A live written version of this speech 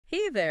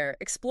Hey there,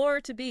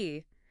 explorer to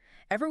be.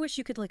 Ever wish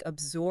you could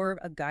absorb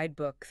a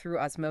guidebook through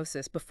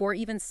osmosis before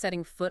even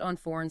setting foot on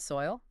foreign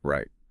soil?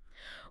 Right.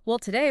 Well,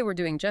 today we're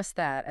doing just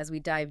that as we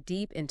dive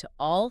deep into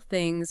all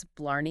things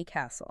Blarney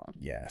Castle.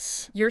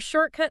 Yes. Your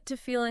shortcut to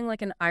feeling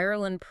like an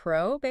Ireland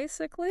pro,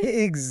 basically?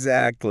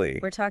 Exactly.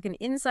 We're talking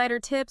insider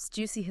tips,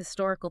 juicy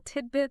historical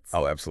tidbits,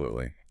 Oh,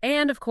 absolutely.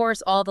 and of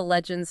course all the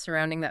legends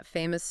surrounding that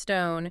famous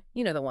stone.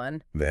 You know the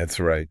one. That's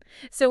right.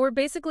 So we're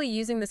basically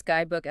using this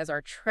guidebook as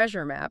our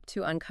treasure map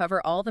to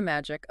uncover all the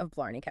magic of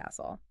Blarney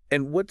Castle.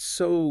 And what's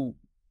so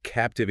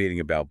captivating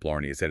about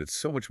Blarney is that it's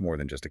so much more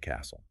than just a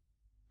castle.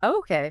 Oh,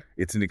 okay.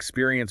 It's an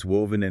experience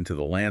woven into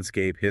the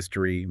landscape,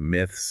 history,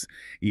 myths,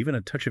 even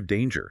a touch of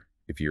danger,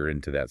 if you're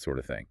into that sort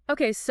of thing.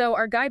 Okay, so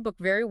our guidebook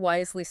very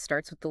wisely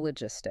starts with the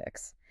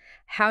logistics.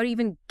 How to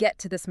even get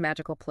to this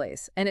magical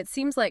place. And it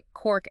seems like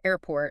Cork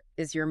Airport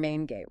is your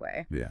main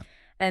gateway. Yeah.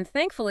 And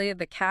thankfully,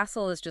 the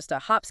castle is just a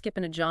hop, skip,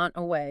 and a jaunt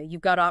away. You've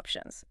got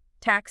options.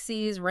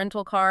 Taxis,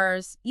 rental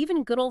cars,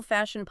 even good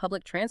old-fashioned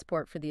public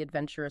transport for the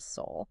adventurous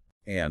soul.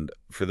 And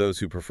for those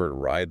who prefer to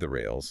ride the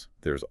rails,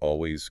 there's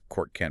always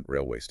Cork Kent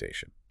Railway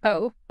Station.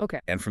 Oh,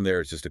 okay. And from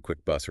there, it's just a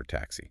quick bus or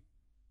taxi.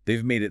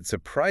 They've made it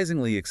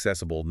surprisingly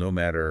accessible no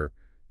matter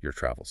your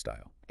travel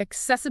style.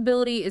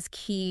 Accessibility is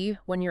key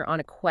when you're on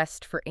a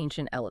quest for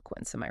ancient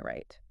eloquence, am I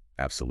right?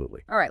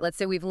 Absolutely. All right, let's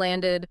say we've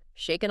landed,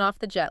 shaken off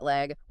the jet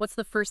lag. What's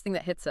the first thing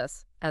that hits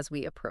us as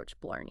we approach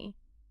Blarney?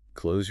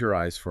 Close your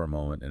eyes for a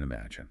moment and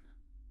imagine.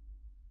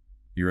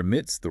 You're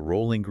amidst the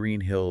rolling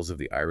green hills of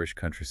the Irish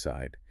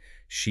countryside,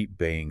 sheep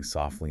baying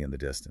softly in the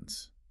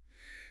distance.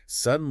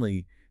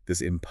 Suddenly,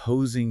 this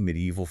imposing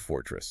medieval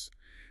fortress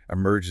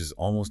emerges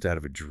almost out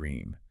of a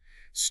dream.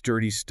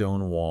 Sturdy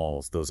stone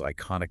walls, those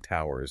iconic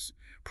towers,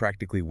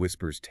 practically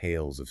whispers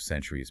tales of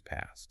centuries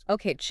past.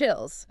 Okay,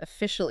 chills.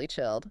 Officially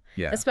chilled.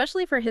 Yeah.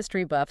 Especially for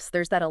history buffs,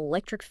 there's that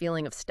electric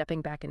feeling of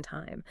stepping back in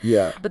time.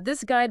 Yeah. But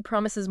this guide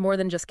promises more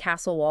than just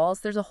castle walls.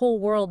 There's a whole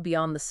world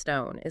beyond the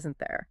stone, isn't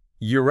there?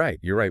 You're right.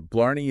 You're right.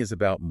 Blarney is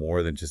about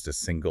more than just a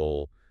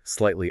single,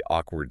 slightly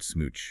awkward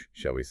smooch,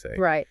 shall we say.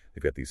 Right.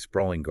 They've got these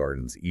sprawling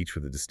gardens, each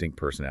with a distinct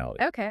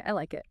personality. Okay, I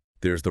like it.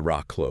 There's the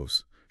rock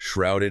close,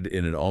 shrouded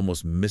in an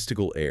almost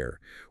mystical air,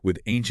 with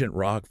ancient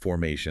rock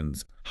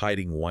formations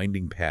hiding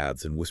winding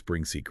paths and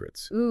whispering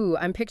secrets. Ooh,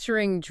 I'm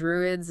picturing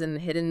druids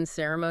and hidden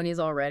ceremonies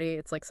already.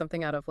 It's like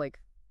something out of,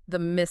 the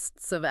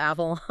mists of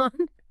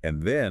Avalon.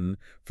 And then,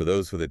 for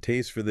those with a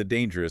taste for the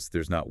dangerous,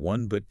 there's not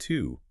one but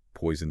two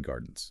poison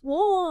gardens.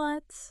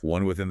 What?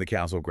 One within the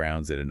castle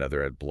grounds and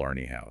another at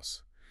Blarney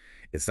House.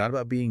 It's not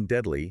about being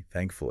deadly,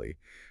 thankfully,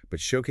 but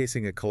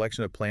showcasing a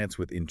collection of plants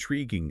with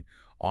intriguing,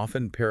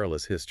 often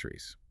perilous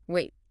histories.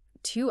 Wait,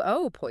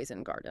 2-0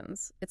 poison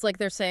gardens. It's like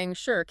they're saying,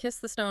 sure, kiss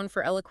the stone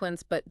for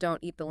eloquence, but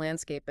don't eat the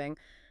landscaping.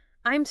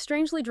 I'm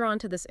strangely drawn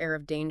to this air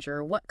of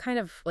danger. What kind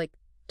of,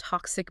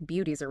 toxic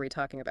beauties are we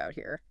talking about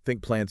here?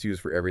 Think plants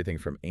used for everything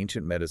from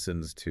ancient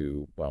medicines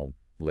to, well,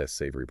 less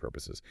savory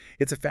purposes.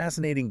 It's a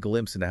fascinating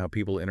glimpse into how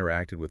people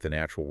interacted with the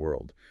natural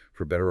world,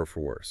 for better or for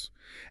worse.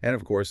 And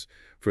of course,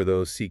 for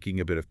those seeking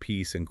a bit of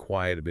peace and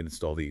quiet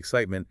amidst all the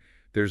excitement,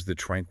 there's the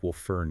tranquil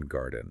fern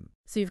garden.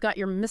 So you've got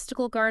your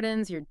mystical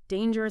gardens, your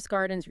dangerous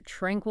gardens, your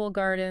tranquil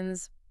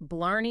gardens.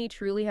 Blarney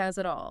truly has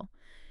it all.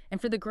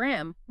 And for the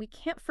gram, we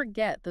can't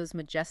forget those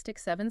majestic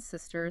seven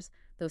sisters,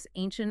 those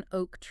ancient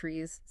oak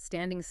trees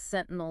standing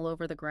sentinel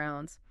over the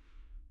grounds.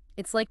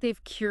 It's like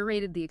they've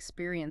curated the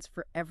experience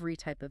for every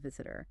type of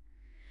visitor.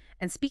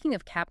 And speaking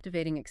of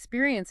captivating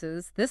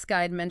experiences, this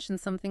guide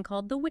mentions something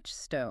called the Witch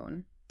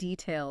Stone.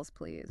 Details,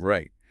 please.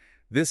 Right.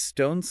 This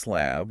stone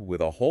slab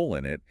with a hole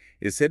in it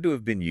is said to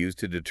have been used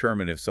to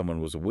determine if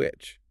someone was a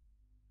witch.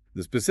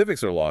 The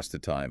specifics are lost to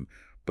time,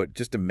 but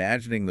just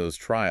imagining those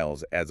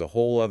trials adds a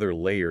whole other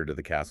layer to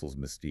the castle's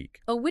mystique.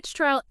 A witch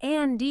trial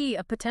and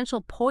a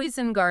potential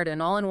poison garden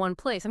all in one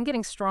place. I'm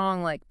getting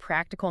strong,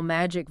 practical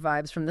magic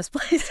vibes from this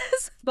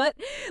place. But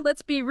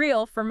let's be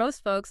real, for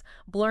most folks,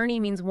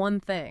 Blarney means one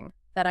thing,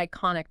 that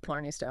iconic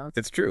Blarney Stone.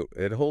 It's true.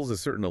 It holds a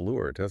certain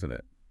allure, doesn't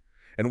it?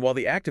 And while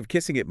the act of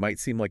kissing it might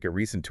seem like a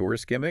recent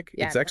tourist gimmick,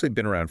 Yeah. it's actually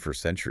been around for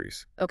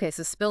centuries. Okay,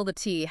 so spill the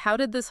tea. How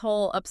did this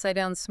whole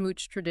upside-down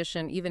smooch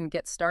tradition even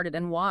get started,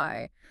 and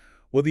why?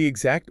 Well, the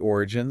exact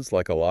origins,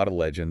 like a lot of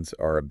legends,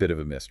 are a bit of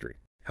a mystery.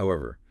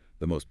 However,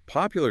 the most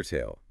popular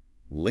tale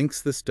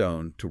links the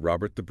stone to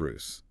Robert the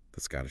Bruce,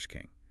 the Scottish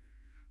king.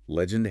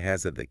 Legend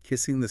has it that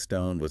kissing the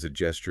stone was a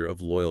gesture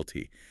of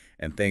loyalty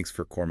and thanks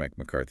for Cormac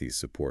McCarthy's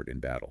support in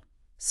battle.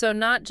 So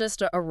not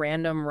just a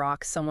random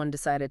rock someone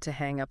decided to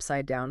hang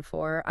upside down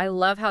for. I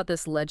love how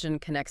this legend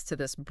connects to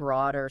this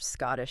broader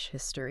Scottish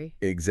history.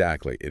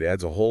 Exactly. It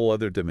adds a whole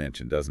other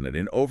dimension, doesn't it?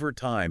 And over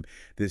time,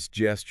 this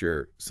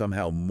gesture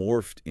somehow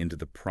morphed into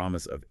the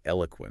promise of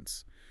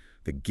eloquence,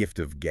 the gift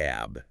of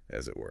gab,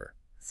 as it were.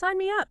 Sign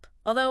me up.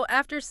 Although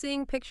after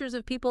seeing pictures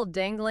of people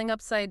dangling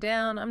upside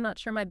down, I'm not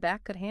sure my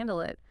back could handle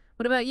it.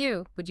 What about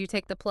you? Would you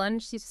take the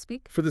plunge, so to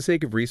speak? For the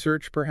sake of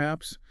research,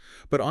 perhaps.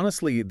 But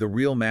honestly, the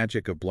real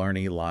magic of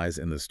Blarney lies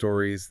in the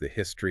stories, the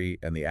history,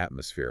 and the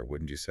atmosphere,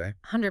 wouldn't you say?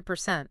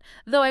 100%.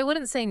 Though I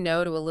wouldn't say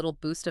no to a little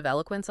boost of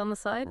eloquence on the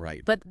side.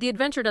 Right. But the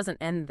adventure doesn't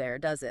end there,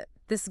 does it?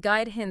 This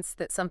guide hints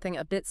that something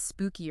a bit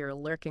spookier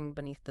lurking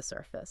beneath the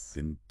surface.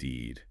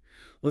 Indeed.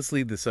 Let's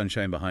leave the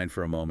sunshine behind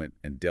for a moment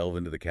and delve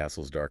into the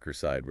castle's darker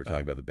side. We're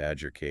talking about the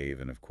Badger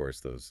Cave and, of course,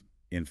 those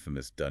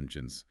infamous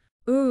dungeons.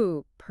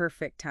 Ooh,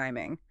 perfect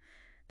timing.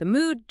 The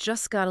mood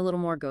just got a little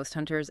more Ghost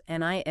Hunters,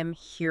 and I am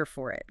here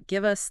for it.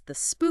 Give us the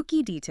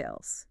spooky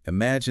details.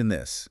 Imagine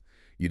this.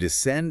 You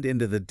descend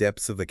into the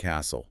depths of the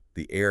castle,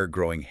 the air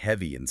growing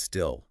heavy and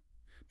still.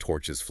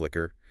 Torches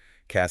flicker,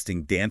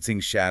 casting dancing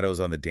shadows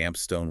on the damp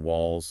stone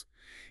walls.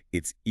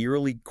 It's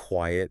eerily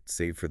quiet,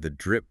 save for the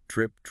drip,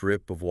 drip,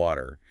 drip of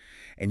water,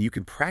 and you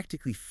can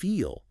practically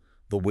feel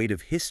the weight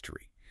of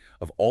history,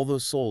 of all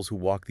those souls who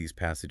walk these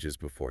passages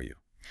before you.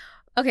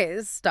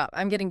 Okay, stop.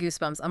 I'm getting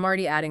goosebumps. I'm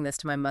already adding this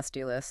to my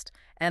must-do list.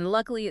 And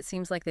luckily, it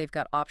seems like they've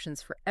got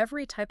options for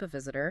every type of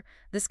visitor.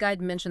 This guide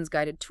mentions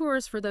guided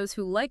tours for those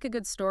who like a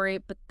good story,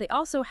 but they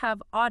also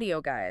have audio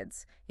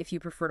guides if you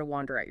prefer to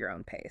wander at your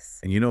own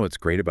pace. And you know what's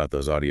great about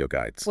those audio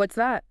guides? What's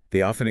that?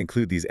 They often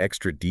include these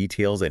extra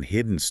details and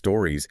hidden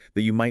stories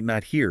that you might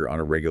not hear on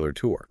a regular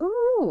tour.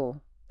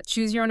 Ooh,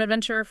 choose your own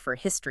adventure for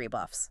history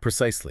buffs.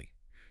 Precisely.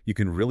 You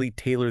can really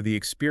tailor the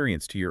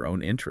experience to your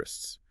own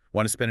interests.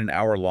 Want to spend an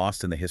hour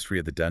lost in the history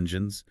of the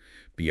dungeons?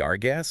 Be our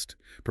guest?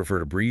 Prefer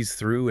to breeze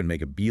through and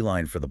make a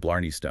beeline for the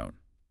Blarney Stone?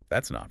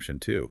 That's an option,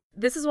 too.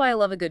 This is why I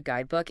love a good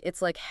guidebook.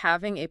 It's like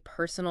having a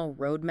personal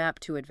roadmap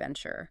to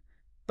adventure.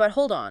 But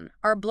hold on,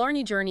 our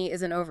Blarney journey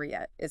isn't over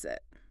yet, is it?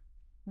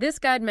 This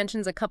guide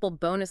mentions a couple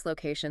bonus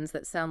locations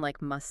that sound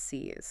like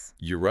must-sees.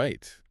 You're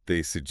right.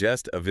 They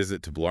suggest a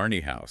visit to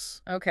Blarney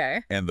House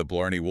Okay. and the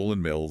Blarney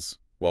Woolen Mills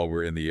while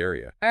we're in the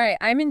area. All right,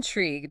 I'm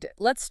intrigued.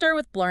 Let's start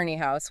with Blarney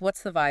House.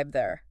 What's the vibe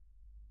there?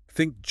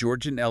 Think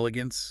Georgian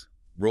elegance,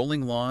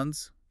 rolling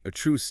lawns, a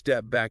true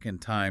step back in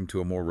time to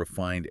a more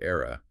refined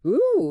era.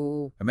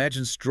 Ooh.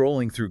 Imagine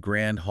strolling through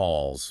grand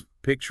halls,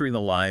 picturing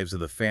the lives of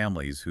the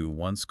families who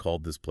once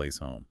called this place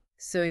home.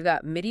 So you've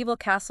got medieval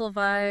castle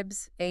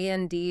vibes,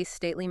 A&D,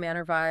 stately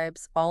manor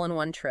vibes, all in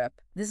one trip.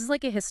 This is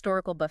like a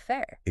historical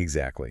buffet.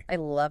 Exactly. I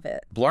love it.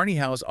 Blarney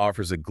House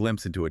offers a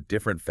glimpse into a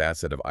different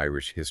facet of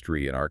Irish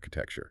history and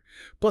architecture.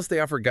 Plus, they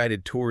offer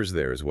guided tours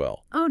there as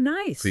well, Oh,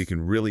 nice. so you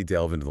can really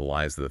delve into the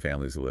lives of the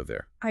families who live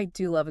there. I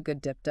do love a good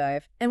dip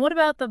dive. And what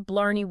about the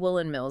Blarney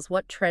Woolen Mills?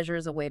 What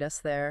treasures await us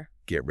there?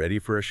 Get ready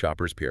for a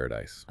shopper's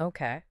paradise.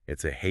 Okay.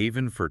 It's a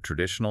haven for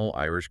traditional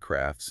Irish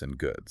crafts and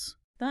goods.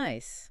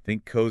 Nice.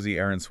 Think cozy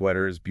Aran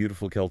sweaters,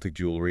 beautiful Celtic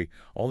jewelry,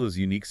 all those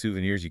unique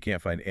souvenirs you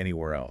can't find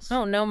anywhere else.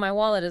 Oh no, my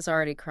wallet is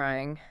already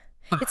crying.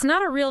 It's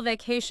not a real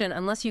vacation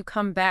unless you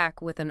come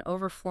back with an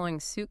overflowing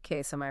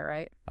suitcase, am I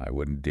right? I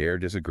wouldn't dare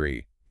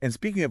disagree. And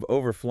speaking of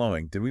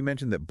overflowing, did we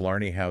mention that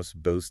Blarney House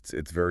boasts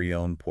its very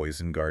own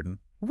poison garden?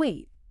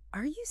 Wait,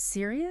 are you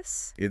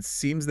serious? It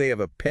seems they have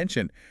a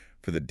penchant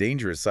for the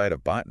dangerous side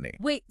of botany.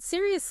 Wait,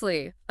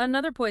 seriously?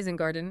 Another poison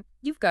garden?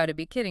 You've got to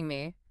be kidding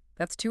me.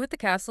 That's 2 at the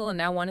castle and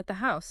now 1 at the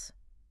house.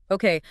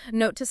 Okay,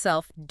 note to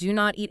self, do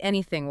not eat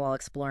anything while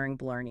exploring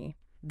Blarney.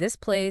 This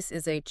place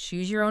is a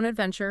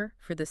choose-your-own-adventure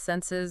for the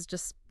senses,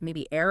 just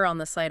maybe err on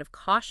the side of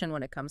caution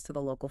when it comes to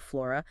the local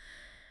flora.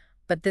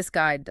 But this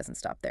guide doesn't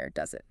stop there,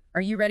 does it?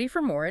 Are you ready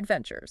for more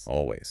adventures?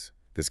 Always.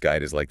 This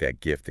guide is like that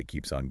gift that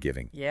keeps on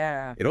giving.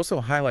 Yeah. It also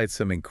highlights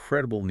some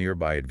incredible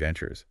nearby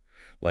adventures,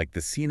 like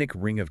the scenic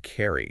Ring of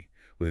Kerry,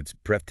 with its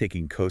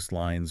breathtaking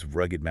coastlines,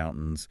 rugged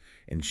mountains,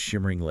 and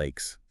shimmering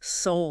lakes.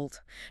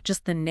 Sold.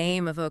 Just the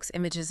name evokes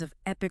images of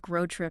epic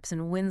road trips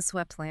and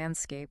windswept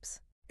landscapes.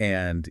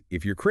 And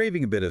if you're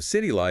craving a bit of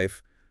city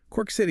life,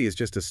 Cork City is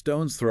just a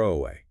stone's throw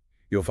away.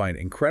 You'll find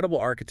incredible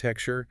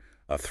architecture,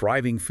 a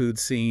thriving food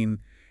scene,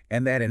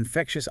 and that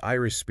infectious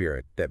Irish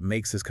spirit that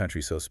makes this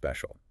country so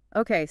special.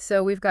 Okay,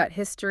 so we've got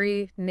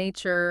history,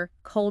 nature,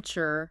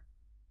 culture.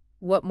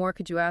 What more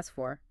could you ask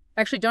for?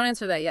 Actually, don't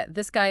answer that yet.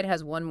 This guide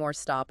has one more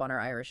stop on our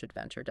Irish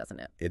adventure, doesn't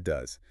it? It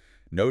does.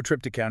 No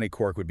trip to County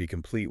Cork would be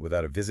complete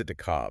without a visit to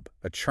Cobb,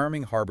 a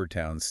charming harbor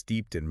town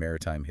steeped in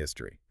maritime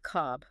history.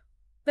 Cobb.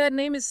 That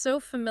name is so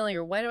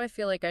familiar. Why do I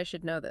feel like I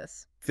should know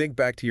this? Think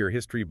back to your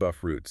history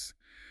buff roots.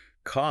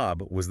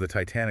 Cobb was the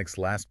Titanic's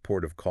last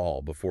port of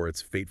call before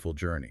its fateful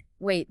journey.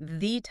 Wait,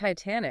 the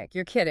Titanic?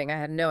 You're kidding. I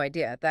had no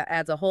idea. That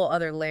adds a whole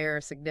other layer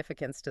of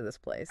significance to this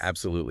place.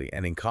 Absolutely.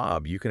 And in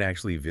Cobb, you can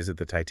actually visit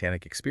the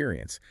Titanic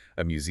Experience,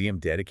 a museum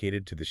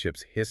dedicated to the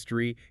ship's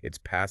history, its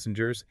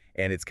passengers,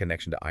 and its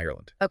connection to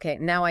Ireland. Okay,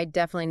 now I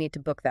definitely need to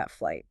book that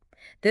flight.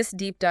 This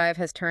deep dive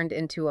has turned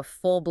into a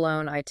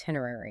full-blown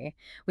itinerary.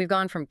 We've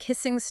gone from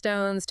kissing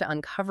stones to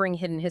uncovering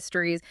hidden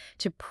histories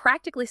to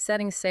practically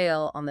setting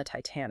sail on the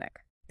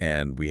Titanic.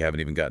 And we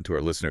haven't even gotten to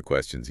our listener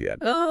questions yet.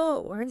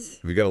 Oh, where's...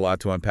 We've got a lot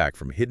to unpack,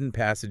 from hidden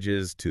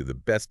passages to the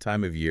best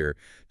time of year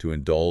to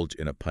indulge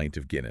in a pint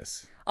of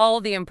Guinness.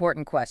 All the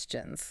important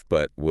questions.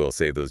 But we'll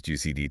save those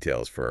juicy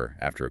details for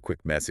after a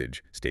quick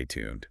message. Stay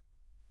tuned.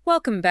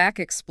 Welcome back,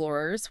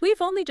 explorers.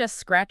 We've only just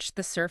scratched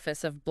the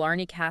surface of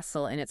Blarney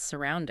Castle and its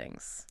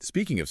surroundings.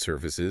 Speaking of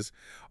surfaces,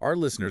 our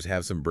listeners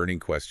have some burning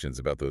questions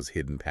about those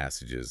hidden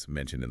passages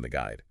mentioned in the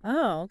guide.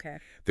 Oh, okay.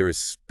 They're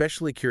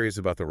especially curious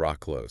about the rock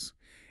close.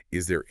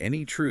 Is there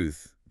any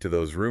truth to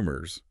those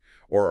rumors,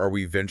 or are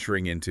we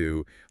venturing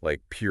into,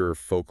 like, pure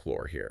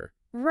folklore here?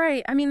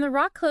 Right. I mean, the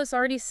rock close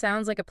already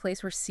sounds like a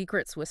place where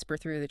secrets whisper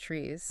through the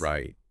trees.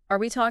 Right. Are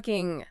we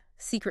talking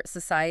secret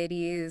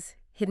societies,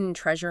 hidden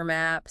treasure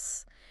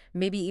maps,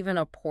 maybe even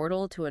a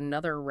portal to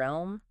another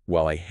realm?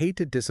 While I hate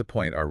to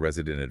disappoint our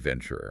resident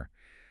adventurer,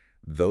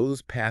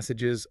 those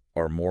passages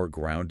are more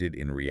grounded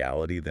in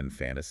reality than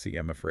fantasy,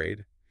 I'm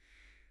afraid.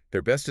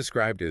 They're best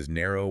described as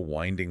narrow,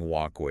 winding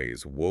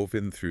walkways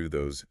woven through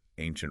those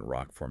ancient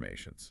rock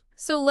formations.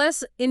 So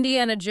less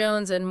Indiana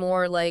Jones and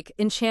more like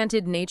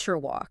Enchanted Nature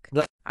Walk.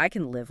 I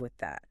can live with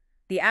that.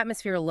 The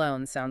atmosphere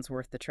alone sounds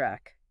worth the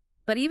trek.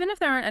 But even if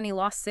there aren't any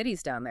lost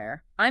cities down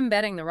there, I'm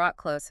betting the rock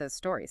close has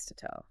stories to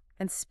tell.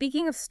 And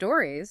speaking of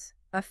stories,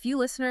 a few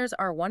listeners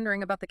are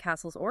wondering about the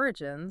castle's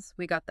origins.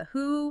 We got the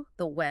who,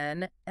 the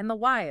when, and the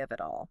why of it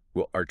all.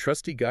 Well, our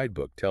trusty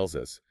guidebook tells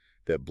us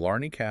that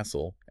Blarney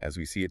Castle, as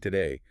we see it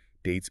today,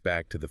 dates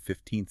back to the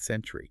 15th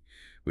century,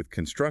 with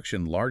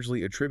construction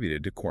largely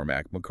attributed to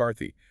Cormac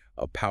McCarthy,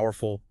 a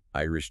powerful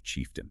Irish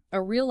chieftain.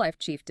 A real-life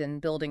chieftain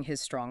building his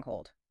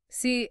stronghold.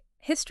 See,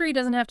 history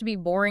doesn't have to be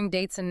boring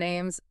dates and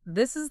names.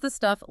 This is the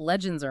stuff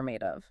legends are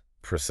made of.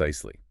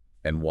 Precisely.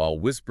 And while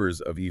whispers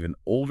of even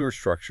older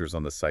structures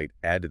on the site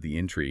add to the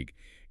intrigue,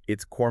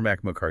 it's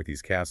Cormac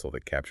McCarthy's castle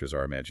that captures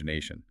our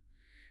imagination.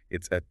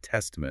 It's a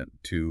testament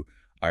to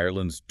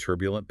Ireland's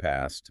turbulent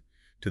past,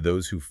 to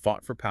those who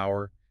fought for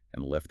power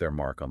and left their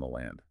mark on the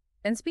land.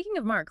 And speaking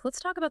of Mark, let's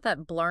talk about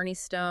that Blarney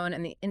Stone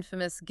and the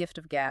infamous Gift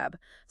of Gab.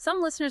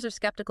 Some listeners are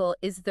skeptical.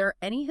 Is there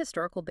any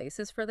historical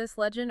basis for this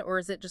legend, or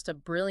is it just a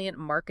brilliant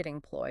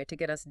marketing ploy to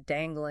get us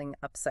dangling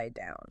upside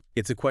down?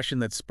 It's a question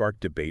that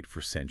sparked debate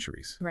for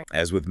centuries. Right.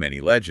 As with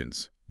many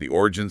legends, the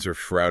origins are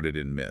shrouded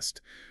in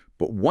mist.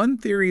 But one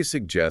theory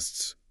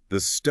suggests the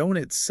stone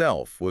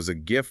itself was a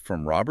gift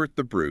from Robert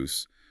the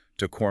Bruce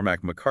to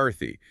Cormac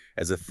McCarthy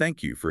as a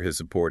thank you for his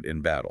support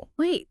in battle.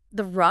 Wait,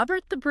 the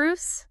Robert the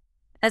Bruce?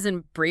 As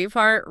in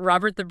Braveheart,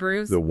 Robert the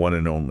Bruce? The one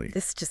and only.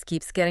 This just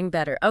keeps getting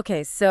better.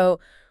 Okay, so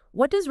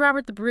what does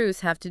Robert the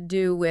Bruce have to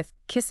do with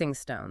kissing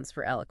stones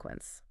for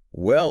eloquence?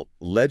 Well,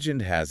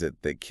 legend has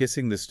it that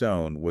kissing the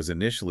stone was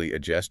initially a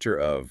gesture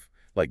of,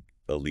 like,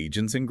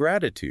 allegiance and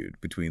gratitude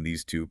between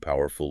these two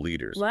powerful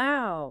leaders.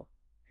 Wow.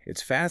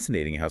 It's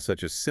fascinating how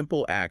such a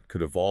simple act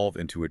could evolve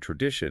into a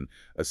tradition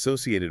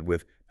associated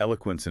with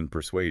eloquence and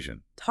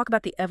persuasion. Talk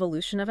about the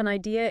evolution of an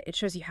idea. It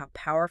shows you how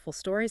powerful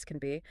stories can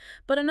be.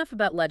 But enough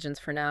about legends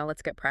for now.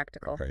 Let's get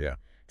practical. Okay, yeah.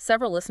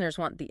 Several listeners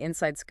want the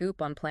inside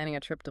scoop on planning a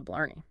trip to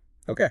Blarney.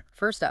 Okay.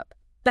 First up,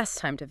 best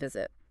time to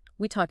visit.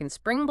 We talking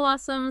spring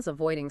blossoms,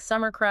 avoiding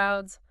summer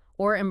crowds,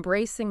 or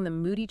embracing the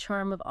moody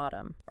charm of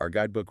autumn? Our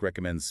guidebook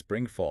recommends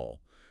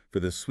spring-fall for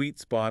the sweet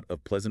spot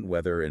of pleasant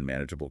weather and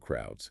manageable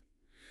crowds.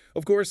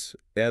 Of course,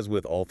 as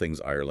with all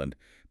things Ireland,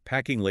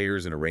 packing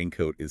layers in a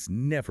raincoat is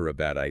never a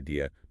bad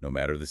idea, no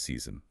matter the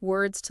season.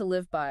 Words to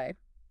live by.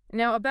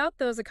 Now, about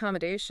those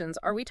accommodations,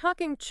 are we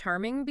talking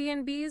charming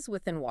B&Bs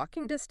within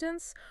walking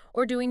distance,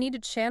 or do we need to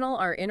channel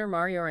our inner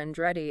Mario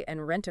Andretti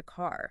and rent a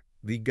car?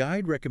 The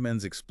guide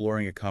recommends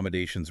exploring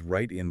accommodations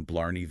right in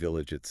Blarney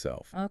Village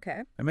itself.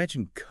 Okay.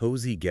 Imagine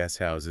cozy guest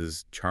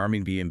houses,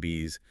 charming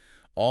B&Bs,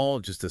 all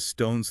just a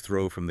stone's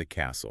throw from the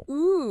castle.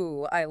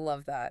 Ooh, I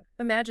love that.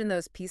 Imagine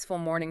those peaceful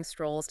morning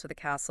strolls to the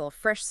castle,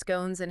 fresh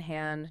scones in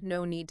hand,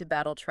 no need to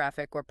battle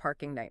traffic or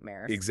parking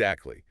nightmares.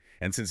 Exactly.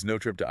 And since no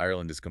trip to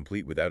Ireland is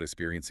complete without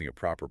experiencing a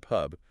proper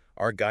pub,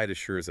 our guide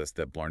assures us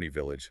that Blarney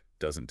Village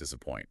doesn't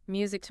disappoint.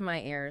 Music to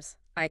my ears.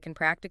 I can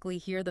practically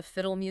hear the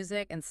fiddle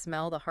music and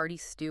smell the hearty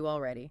stew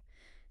already.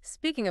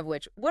 Speaking of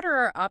which, what are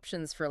our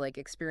options for, like,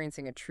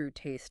 experiencing a true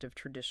taste of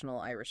traditional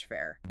Irish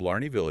fare?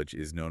 Blarney Village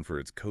is known for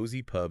its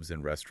cozy pubs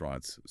and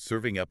restaurants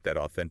serving up that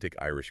authentic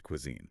Irish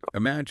cuisine.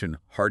 Imagine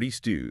hearty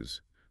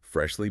stews,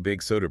 freshly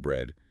baked soda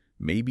bread,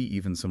 maybe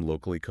even some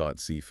locally caught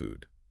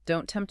seafood.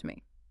 Don't tempt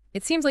me.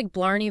 It seems like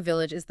Blarney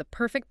Village is the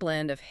perfect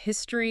blend of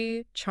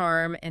history,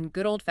 charm, and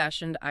good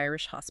old-fashioned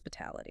Irish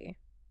hospitality.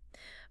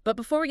 But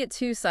before we get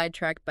too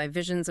sidetracked by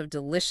visions of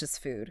delicious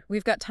food,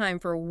 we've got time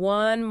for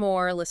one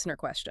more listener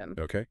question.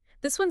 Okay.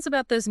 This one's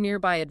about those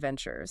nearby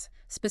adventures,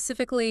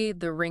 specifically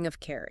the Ring of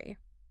Kerry.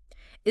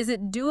 Is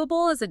it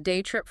doable as a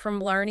day trip from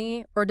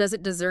Blarney, or does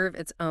it deserve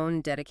its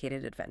own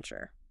dedicated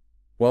adventure?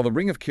 While the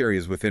Ring of Kerry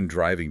is within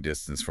driving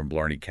distance from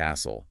Blarney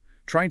Castle,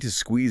 trying to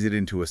squeeze it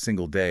into a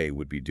single day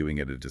would be doing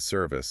it a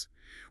disservice.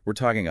 We're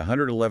talking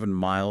 111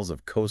 miles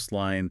of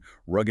coastline,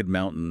 rugged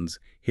mountains,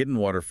 hidden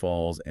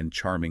waterfalls, and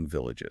charming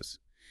villages.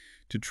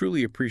 To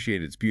truly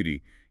appreciate its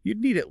beauty,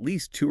 you'd need at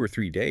least 2 or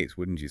 3 days,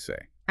 wouldn't you say?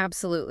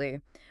 Absolutely.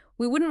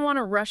 We wouldn't want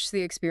to rush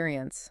the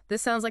experience.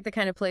 This sounds like the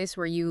kind of place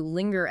where you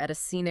linger at a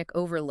scenic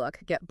overlook,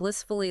 get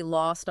blissfully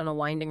lost on a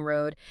winding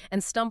road,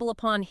 and stumble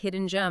upon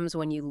hidden gems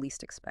when you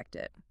least expect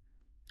it.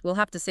 We'll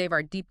have to save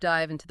our deep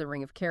dive into the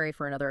Ring of Kerry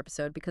for another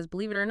episode because,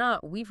 believe it or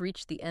not, we've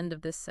reached the end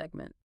of this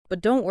segment.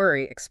 But don't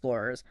worry,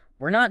 explorers.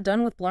 We're not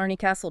done with Blarney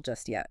Castle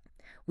just yet.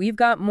 We've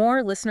got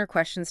more listener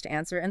questions to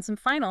answer and some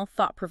final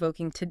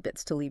thought-provoking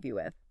tidbits to leave you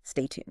with.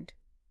 Stay tuned.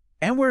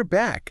 And we're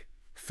back,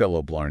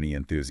 fellow Blarney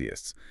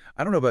enthusiasts.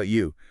 I don't know about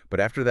you, but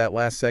after that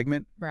last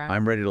segment, Right.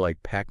 I'm ready to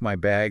pack my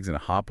bags and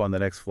hop on the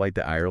next flight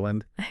to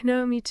Ireland. I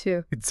know, me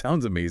too. It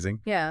sounds amazing.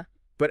 Yeah.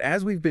 But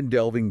as we've been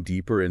delving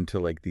deeper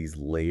into these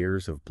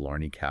layers of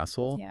Blarney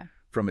Castle, Yeah.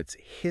 from its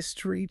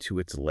history to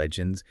its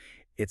legends,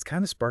 it's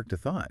kind of sparked a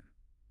thought.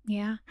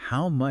 Yeah.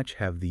 How much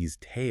have these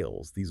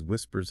tales, these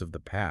whispers of the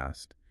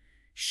past,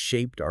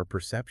 shaped our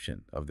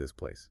perception of this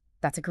place?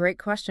 That's a great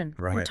question.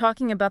 We're Right.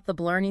 talking about the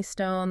Blarney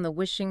Stone, the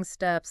Wishing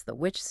Steps, the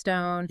Witch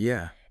Stone.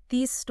 Yeah.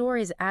 These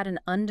stories add an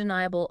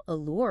undeniable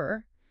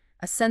allure,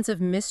 a sense of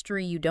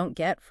mystery you don't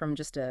get from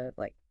just a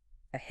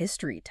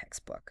history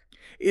textbook.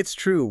 It's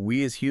true.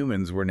 We as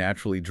humans were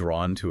naturally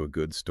drawn to a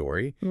good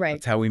story. Right.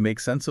 That's how we make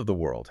sense of the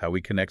world, how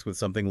we connect with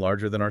something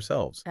larger than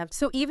ourselves.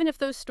 So even if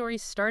those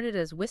stories started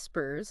as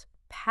whispers,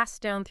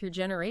 passed down through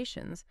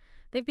generations,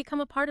 they've become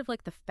a part of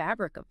the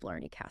fabric of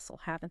Blarney Castle,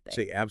 haven't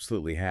they? They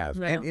absolutely have.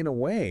 Yeah. And in a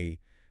way,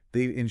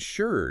 they've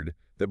ensured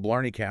that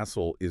Blarney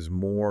Castle is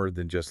more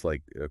than just a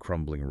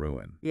crumbling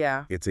ruin.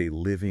 Yeah. It's a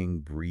living,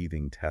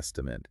 breathing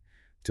testament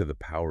to the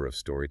power of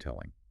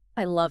storytelling.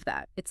 I love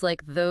that. It's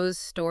like those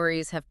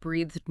stories have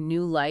breathed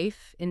new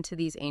life into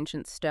these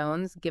ancient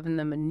stones, given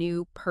them a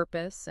new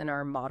purpose in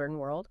our modern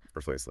world.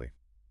 Precisely.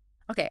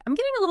 Okay, I'm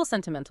getting a little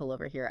sentimental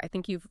over here. I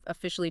think you've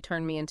officially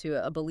turned me into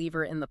a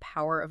believer in the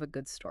power of a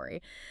good story.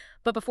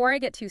 But before I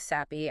get too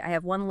sappy, I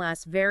have one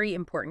last very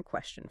important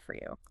question for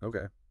you.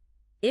 Okay.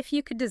 If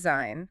you could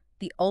design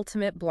the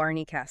ultimate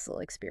Blarney Castle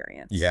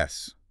experience,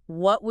 Yes.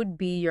 what would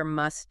be your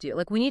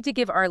must-do? We need to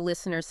give our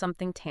listeners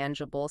something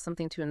tangible,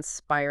 something to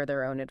inspire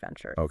their own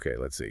adventure. Okay,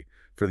 let's see.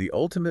 For the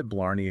ultimate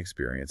Blarney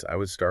experience, I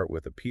would start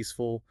with a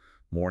peaceful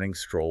morning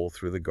stroll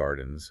through the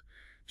gardens,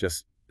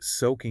 just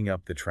soaking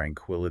up the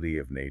tranquility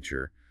of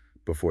nature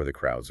before the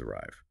crowds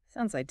arrive.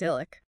 Sounds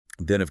idyllic.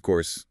 Then, of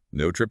course,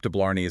 no trip to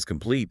Blarney is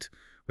complete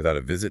without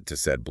a visit to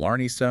said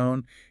Blarney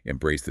Stone,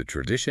 embrace the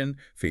tradition,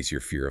 face your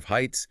fear of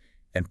heights,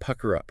 and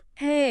pucker up.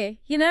 Hey,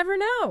 you never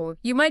know.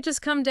 You might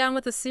just come down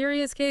with a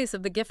serious case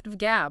of the gift of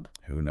gab.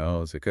 Who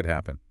knows? It could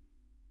happen.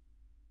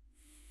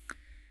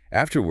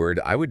 Afterward,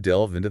 I would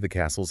delve into the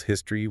castle's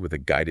history with a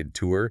guided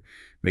tour,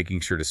 making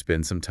sure to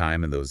spend some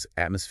time in those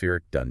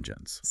atmospheric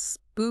dungeons.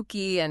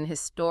 Spooky and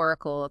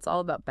historical. It's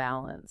all about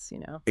balance, you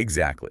know?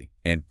 Exactly.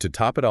 And to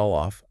top it all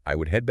off, I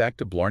would head back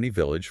to Blarney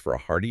Village for a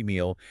hearty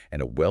meal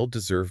and a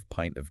well-deserved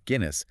pint of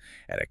Guinness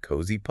at a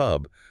cozy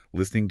pub,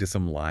 listening to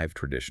some live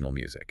traditional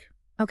music.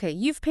 Okay,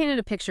 you've painted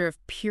a picture of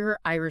pure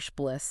Irish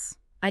bliss.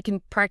 I can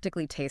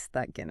practically taste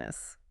that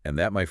Guinness. And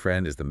that, my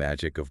friend, is the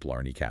magic of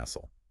Blarney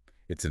Castle.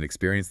 It's an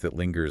experience that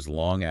lingers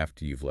long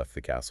after you've left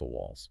the castle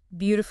walls.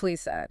 Beautifully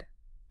said.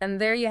 And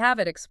there you have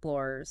it,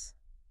 explorers.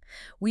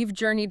 We've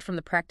journeyed from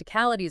the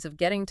practicalities of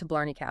getting to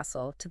Blarney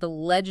Castle to the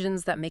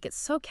legends that make it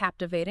so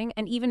captivating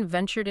and even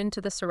ventured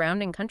into the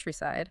surrounding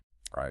countryside.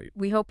 Right.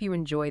 We hope you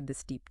enjoyed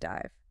this deep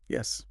dive.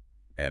 Yes.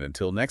 And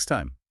until next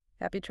time.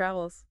 Happy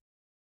travels.